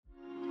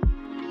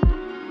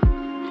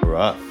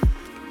right,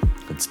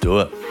 let's do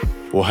it.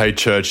 Well, hey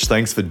church,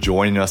 thanks for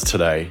joining us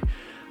today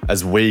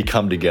as we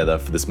come together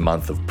for this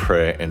month of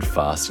prayer and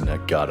fasting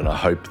at God. And I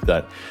hope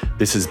that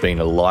this has been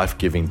a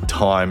life-giving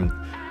time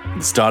at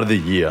the start of the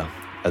year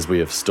as we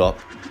have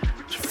stopped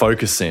to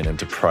focus in and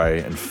to pray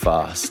and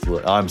fast.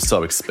 I'm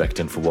so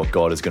expectant for what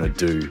God is going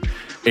to do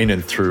in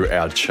and through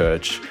our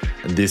church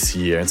this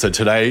year. And so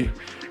today,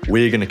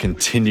 we're going to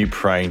continue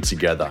praying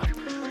together,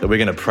 that we're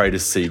going to pray to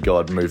see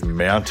God move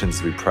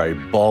mountains. We pray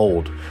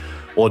bold,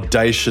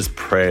 audacious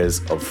prayers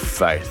of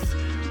faith.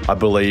 I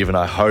believe and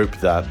I hope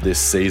that this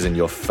season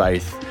your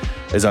faith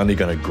is only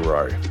going to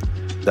grow,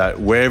 that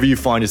wherever you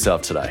find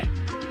yourself today,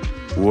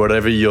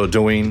 whatever you're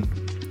doing,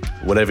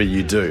 whatever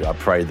you do, I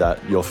pray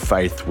that your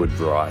faith would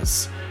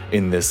rise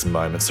in this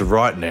moment. So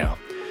right now,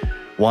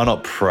 why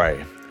not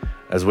pray?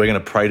 As we're going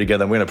to pray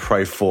together, we're going to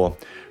pray for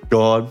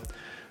God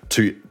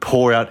to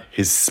pour out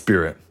his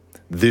Spirit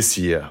this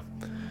year,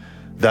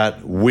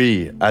 that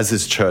we as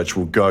his church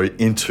will go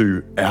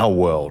into our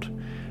world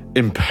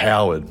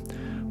empowered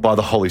by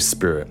the Holy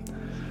Spirit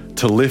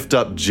to lift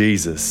up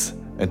Jesus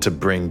and to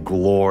bring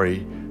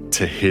glory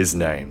to his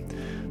name.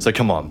 So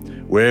come on,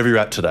 wherever you're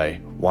at today,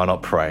 why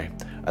not pray?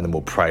 And then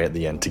we'll pray at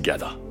the end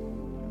together.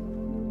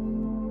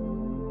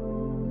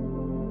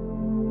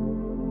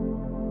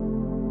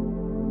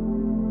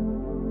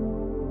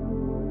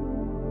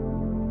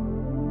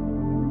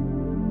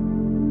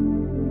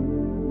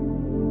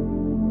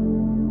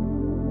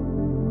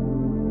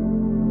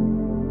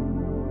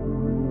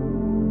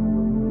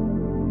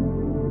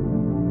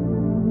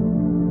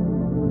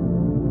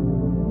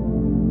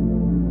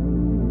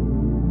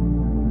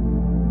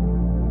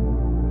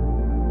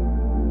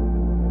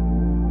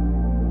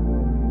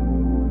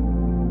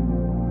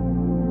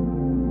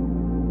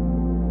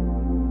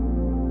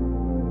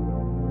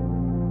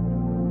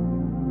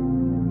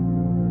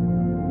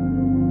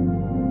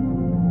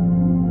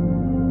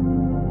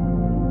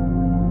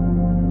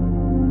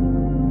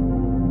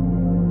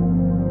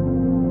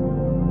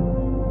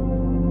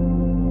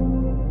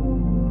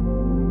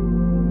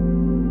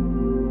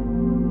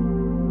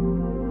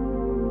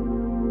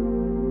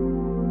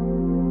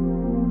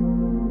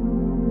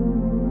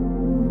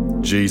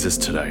 Jesus,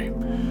 today,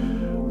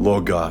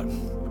 Lord God,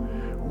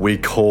 we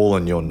call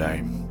on your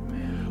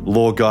name.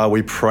 Lord God,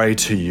 we pray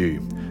to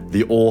you,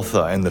 the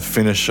author and the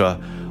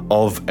finisher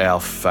of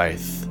our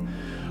faith.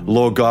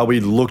 Lord God,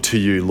 we look to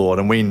you, Lord,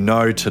 and we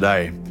know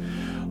today,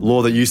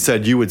 Lord, that you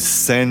said you would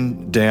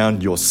send down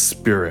your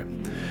Spirit,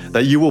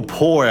 that you will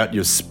pour out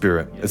your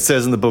Spirit. It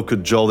says in the book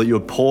of Joel that you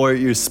will pour out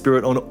your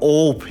Spirit on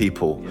all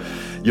people.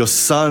 Your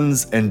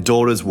sons and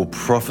daughters will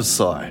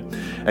prophesy,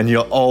 and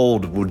your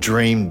old will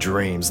dream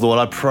dreams. Lord,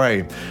 I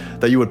pray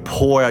that you would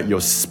pour out your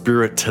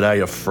Spirit today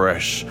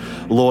afresh.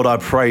 Lord, I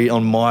pray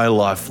on my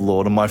life,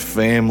 Lord, on my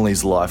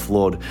family's life,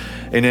 Lord,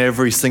 in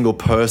every single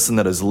person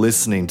that is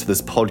listening to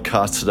this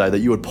podcast today, that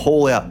you would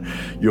pour out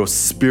your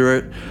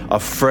Spirit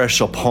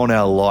afresh upon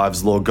our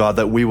lives, Lord God,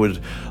 that we would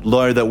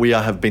know that we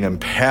have been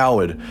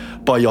empowered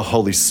by your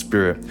Holy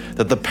Spirit,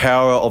 that the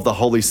power of the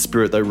Holy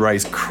Spirit that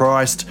raised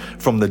Christ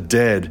from the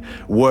dead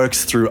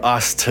works through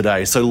us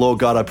today. So, Lord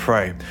God, I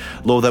pray,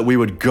 Lord, that we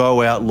would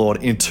go out,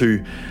 Lord,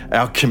 into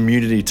our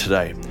community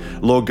today.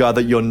 Lord God,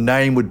 that your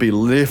name would be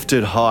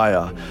lifted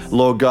higher.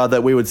 Lord God,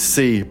 that we would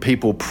see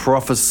people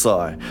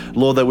prophesy.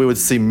 Lord, that we would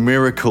see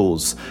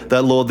miracles.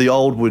 That, Lord, the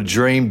old would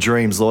dream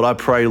dreams. Lord, I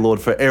pray, Lord,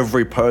 for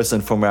every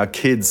person, from our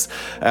kids,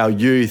 our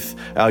youth,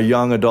 our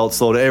young adults,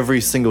 Lord,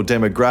 every single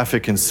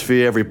demographic and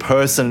sphere, every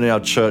person in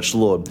our church,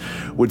 Lord,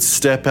 would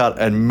step out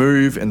and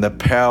move in the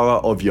power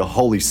of your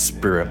Holy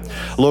Spirit.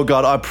 Lord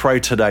God, I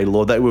pray today,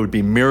 Lord, that there would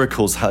be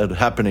miracles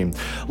happening.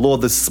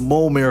 Lord, the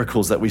small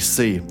miracles that we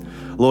see,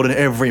 Lord, in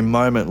every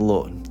moment,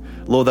 Lord.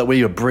 Lord, that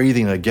we are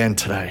breathing again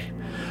today.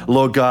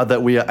 Lord God,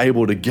 that we are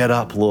able to get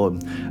up,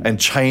 Lord, and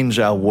change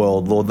our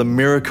world, Lord. The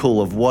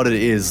miracle of what it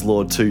is,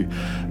 Lord, to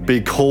be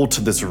called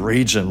to this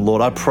region.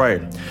 Lord, I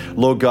pray,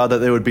 Lord God, that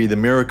there would be the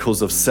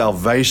miracles of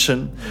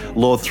salvation,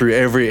 Lord, through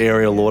every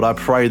area, Lord. I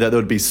pray that there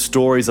would be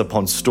stories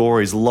upon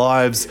stories,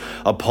 lives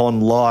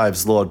upon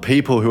lives, Lord,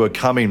 people who are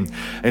coming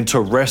into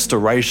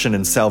restoration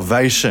and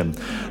salvation,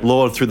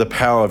 Lord, through the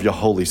power of your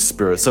Holy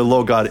Spirit. So,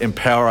 Lord God,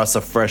 empower us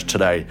afresh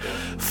today.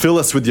 Fill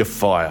us with your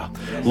fire.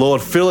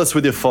 Lord, fill us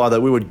with your fire,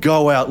 that we would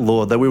go out,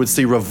 Lord, that we would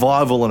see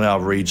revival in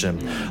our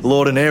region.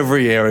 Lord, in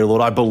every area,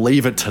 Lord, I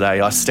believe it today.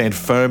 I stand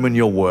firm in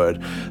your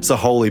word. So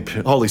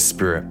Holy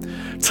Spirit,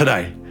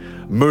 today,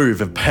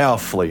 move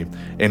powerfully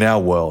in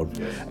our world.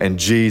 In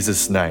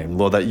Jesus' name,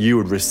 Lord, that you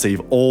would receive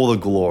all the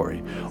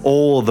glory,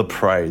 all the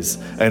praise,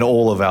 and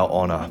all of our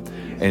honor.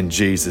 In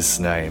Jesus'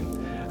 name,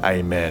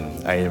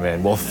 amen.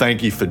 Amen. Well,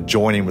 thank you for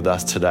joining with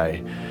us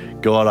today.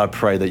 God, I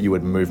pray that you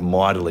would move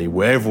mightily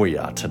wherever we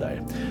are today.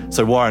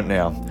 So why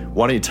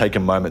don't you take a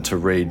moment to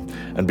read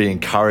and be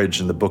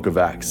encouraged in the book of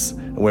Acts.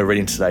 And we're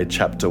reading today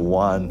chapter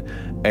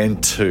 1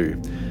 and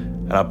 2.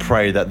 And I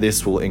pray that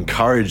this will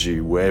encourage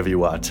you wherever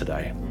you are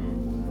today.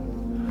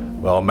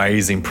 Well,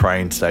 amazing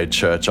praying today,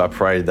 church. I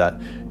pray that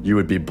you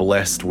would be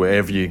blessed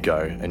wherever you go,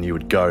 and you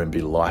would go and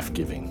be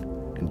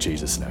life-giving. In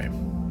Jesus'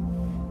 name.